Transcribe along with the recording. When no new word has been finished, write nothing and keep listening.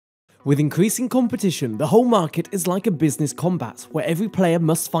With increasing competition, the whole market is like a business combat where every player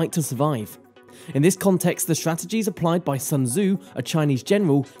must fight to survive. In this context, the strategies applied by Sun Tzu, a Chinese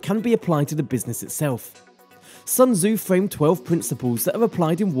general, can be applied to the business itself. Sun Tzu framed 12 principles that are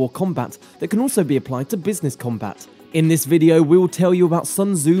applied in war combat that can also be applied to business combat. In this video, we will tell you about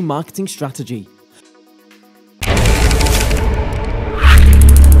Sun Tzu Marketing Strategy.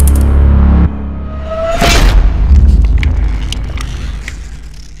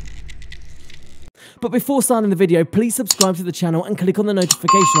 But before starting the video, please subscribe to the channel and click on the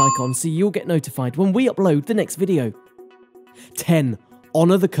notification icon so you'll get notified when we upload the next video. 10.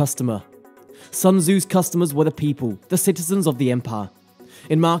 Honor the customer. Sun Tzu's customers were the people, the citizens of the empire.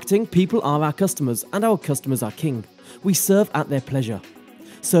 In marketing, people are our customers and our customers are king. We serve at their pleasure.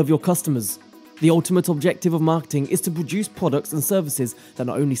 Serve your customers. The ultimate objective of marketing is to produce products and services that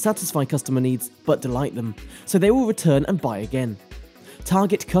not only satisfy customer needs, but delight them, so they will return and buy again.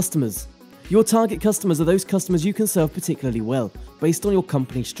 Target customers. Your target customers are those customers you can serve particularly well, based on your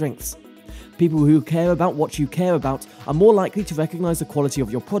company's strengths. People who care about what you care about are more likely to recognize the quality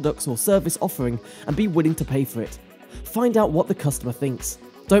of your products or service offering and be willing to pay for it. Find out what the customer thinks.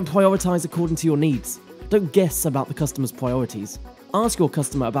 Don't prioritize according to your needs. Don't guess about the customer's priorities. Ask your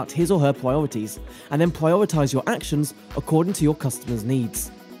customer about his or her priorities, and then prioritize your actions according to your customer's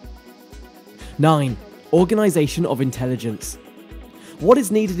needs. 9. Organization of intelligence. What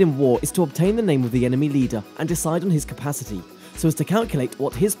is needed in war is to obtain the name of the enemy leader and decide on his capacity, so as to calculate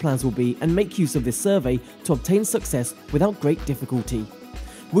what his plans will be and make use of this survey to obtain success without great difficulty.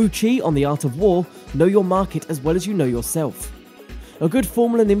 Wu Chi on the art of war, know your market as well as you know yourself. A good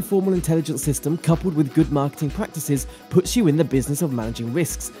formal and informal intelligence system coupled with good marketing practices puts you in the business of managing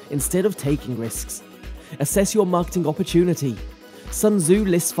risks instead of taking risks. Assess your marketing opportunity. Sun Tzu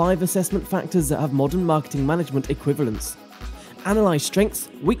lists 5 assessment factors that have modern marketing management equivalents. Analyze strengths,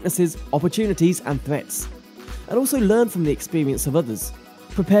 weaknesses, opportunities and threats. And also learn from the experience of others.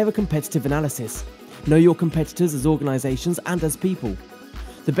 Prepare a competitive analysis. Know your competitors as organizations and as people.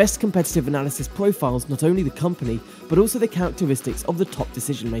 The best competitive analysis profiles not only the company, but also the characteristics of the top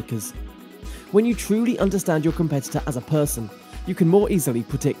decision makers. When you truly understand your competitor as a person, you can more easily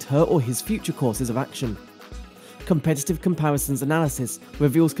predict her or his future courses of action. Competitive comparisons analysis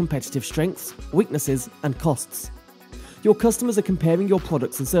reveals competitive strengths, weaknesses and costs. Your customers are comparing your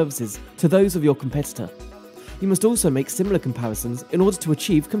products and services to those of your competitor. You must also make similar comparisons in order to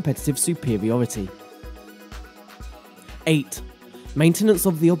achieve competitive superiority. 8. Maintenance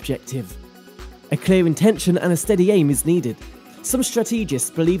of the objective. A clear intention and a steady aim is needed. Some strategists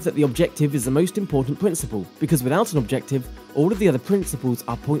believe that the objective is the most important principle because without an objective, all of the other principles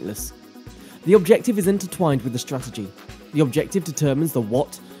are pointless. The objective is intertwined with the strategy. The objective determines the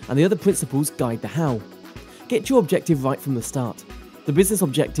what and the other principles guide the how. Get your objective right from the start. The business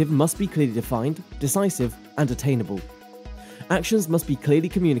objective must be clearly defined, decisive, and attainable. Actions must be clearly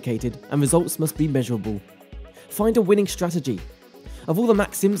communicated and results must be measurable. Find a winning strategy. Of all the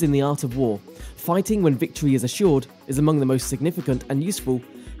maxims in the art of war, fighting when victory is assured is among the most significant and useful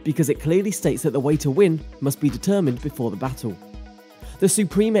because it clearly states that the way to win must be determined before the battle. The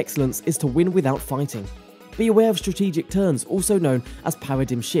supreme excellence is to win without fighting. Be aware of strategic turns, also known as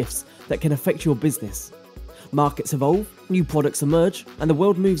paradigm shifts, that can affect your business. Markets evolve, new products emerge, and the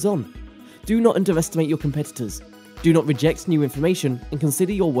world moves on. Do not underestimate your competitors. Do not reject new information and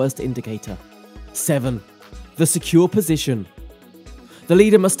consider your worst indicator. 7. The secure position. The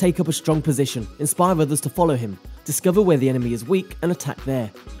leader must take up a strong position, inspire others to follow him, discover where the enemy is weak and attack there.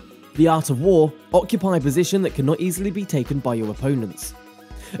 The art of war, occupy a position that cannot easily be taken by your opponents.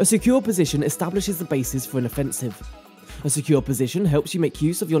 A secure position establishes the basis for an offensive. A secure position helps you make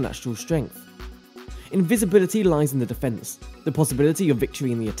use of your natural strength. Invisibility lies in the defense, the possibility of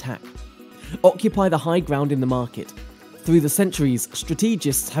victory in the attack. Occupy the high ground in the market. Through the centuries,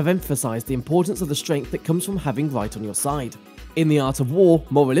 strategists have emphasized the importance of the strength that comes from having right on your side. In the art of war,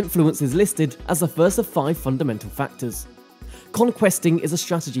 moral influence is listed as the first of 5 fundamental factors. Conquesting is a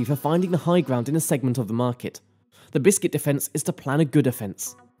strategy for finding the high ground in a segment of the market. The biscuit defense is to plan a good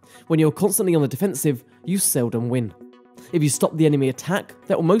offense. When you're constantly on the defensive, you seldom win. If you stop the enemy attack,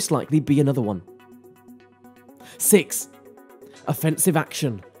 that will most likely be another one. 6. Offensive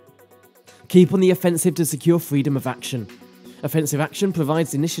action. Keep on the offensive to secure freedom of action. Offensive action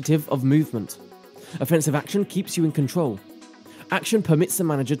provides initiative of movement. Offensive action keeps you in control. Action permits the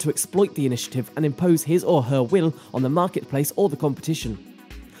manager to exploit the initiative and impose his or her will on the marketplace or the competition.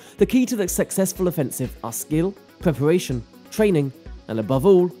 The key to the successful offensive are skill, preparation, training, and above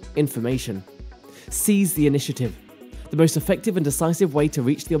all, information. Seize the initiative. The most effective and decisive way to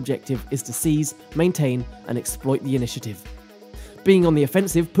reach the objective is to seize, maintain, and exploit the initiative. Being on the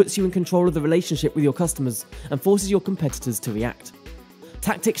offensive puts you in control of the relationship with your customers and forces your competitors to react.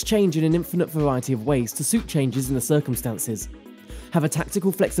 Tactics change in an infinite variety of ways to suit changes in the circumstances. Have a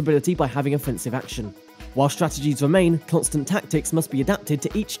tactical flexibility by having offensive action. While strategies remain, constant tactics must be adapted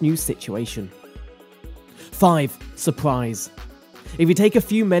to each new situation. 5. Surprise. If you take a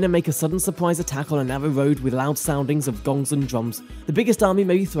few men and make a sudden surprise attack on a narrow road with loud soundings of gongs and drums, the biggest army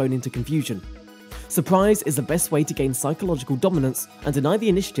may be thrown into confusion. Surprise is the best way to gain psychological dominance and deny the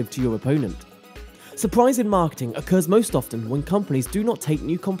initiative to your opponent. Surprise in marketing occurs most often when companies do not take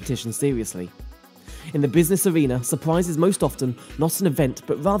new competition seriously. In the business arena, surprise is most often not an event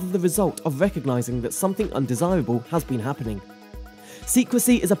but rather the result of recognizing that something undesirable has been happening.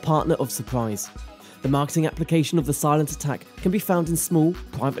 Secrecy is a partner of surprise. The marketing application of the silent attack can be found in small,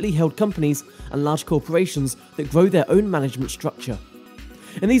 privately held companies and large corporations that grow their own management structure.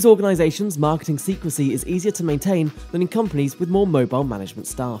 In these organizations, marketing secrecy is easier to maintain than in companies with more mobile management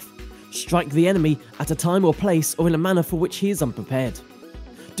staff. Strike the enemy at a time or place or in a manner for which he is unprepared.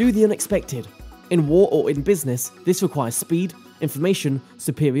 Do the unexpected. In war or in business, this requires speed, information,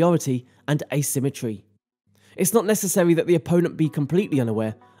 superiority, and asymmetry. It's not necessary that the opponent be completely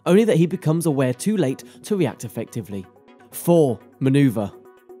unaware, only that he becomes aware too late to react effectively. 4. Maneuver.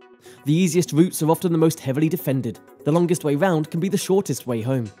 The easiest routes are often the most heavily defended. The longest way round can be the shortest way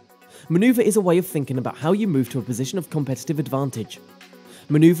home. Maneuver is a way of thinking about how you move to a position of competitive advantage.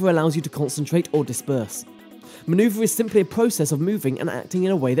 Maneuver allows you to concentrate or disperse. Maneuver is simply a process of moving and acting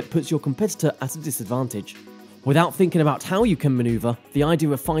in a way that puts your competitor at a disadvantage. Without thinking about how you can maneuver, the idea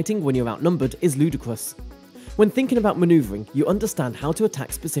of fighting when you're outnumbered is ludicrous. When thinking about maneuvering, you understand how to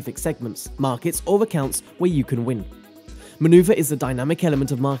attack specific segments, markets, or accounts where you can win. Maneuver is the dynamic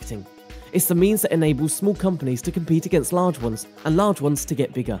element of marketing. It's the means that enables small companies to compete against large ones, and large ones to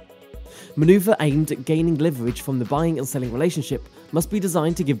get bigger. Maneuver aimed at gaining leverage from the buying and selling relationship must be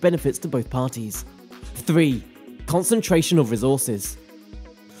designed to give benefits to both parties. 3. Concentration of resources.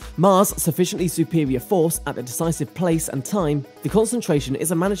 Mars sufficiently superior force at the decisive place and time, the concentration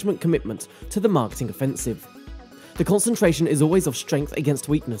is a management commitment to the marketing offensive. The concentration is always of strength against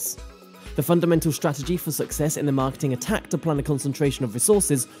weakness. The fundamental strategy for success in the marketing attack to plan a concentration of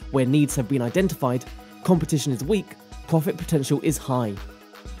resources where needs have been identified, competition is weak, profit potential is high.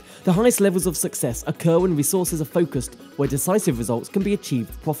 The highest levels of success occur when resources are focused where decisive results can be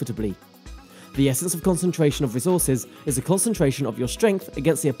achieved profitably. The essence of concentration of resources is a concentration of your strength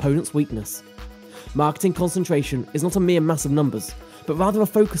against the opponent's weakness. Marketing concentration is not a mere mass of numbers, but rather a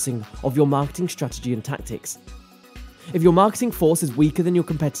focusing of your marketing strategy and tactics. If your marketing force is weaker than your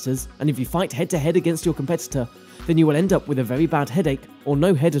competitors, and if you fight head-to-head against your competitor, then you will end up with a very bad headache or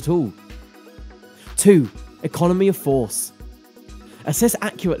no head at all. 2. Economy of force. Assess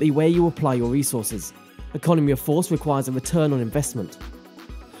accurately where you apply your resources. Economy of force requires a return on investment.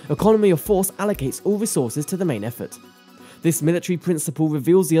 Economy of force allocates all resources to the main effort. This military principle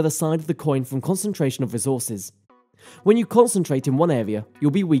reveals the other side of the coin from concentration of resources. When you concentrate in one area,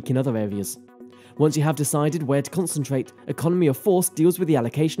 you'll be weak in other areas. Once you have decided where to concentrate, economy of force deals with the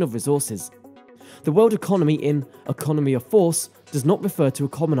allocation of resources. The word economy in economy of force does not refer to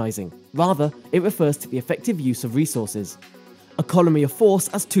economizing, rather it refers to the effective use of resources. Economy of force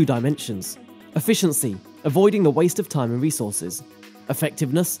has two dimensions. Efficiency, avoiding the waste of time and resources.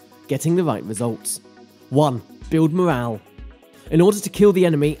 Effectiveness, getting the right results. 1. Build morale. In order to kill the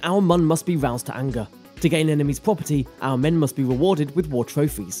enemy, our men must be roused to anger. To gain enemy's property, our men must be rewarded with war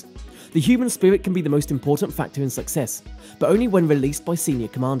trophies. The human spirit can be the most important factor in success, but only when released by senior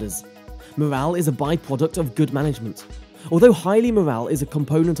commanders. Morale is a byproduct of good management. Although highly morale is a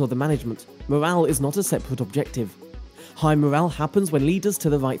component of the management, morale is not a separate objective. High morale happens when leaders to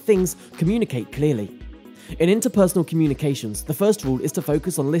the right things communicate clearly. In interpersonal communications, the first rule is to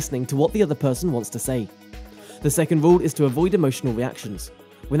focus on listening to what the other person wants to say. The second rule is to avoid emotional reactions.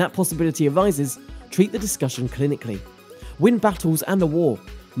 When that possibility arises, treat the discussion clinically. Win battles and the war.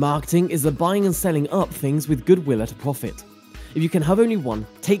 Marketing is the buying and selling up things with goodwill at a profit. If you can have only one,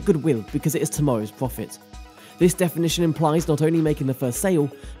 take goodwill because it is tomorrow's profit. This definition implies not only making the first sale,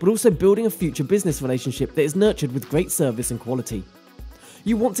 but also building a future business relationship that is nurtured with great service and quality.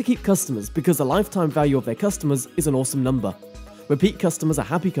 You want to keep customers because the lifetime value of their customers is an awesome number. Repeat customers are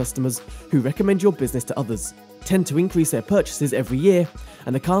happy customers who recommend your business to others, tend to increase their purchases every year,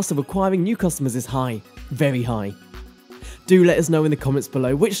 and the cost of acquiring new customers is high, very high. Do let us know in the comments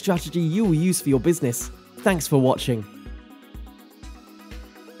below which strategy you will use for your business. Thanks for watching.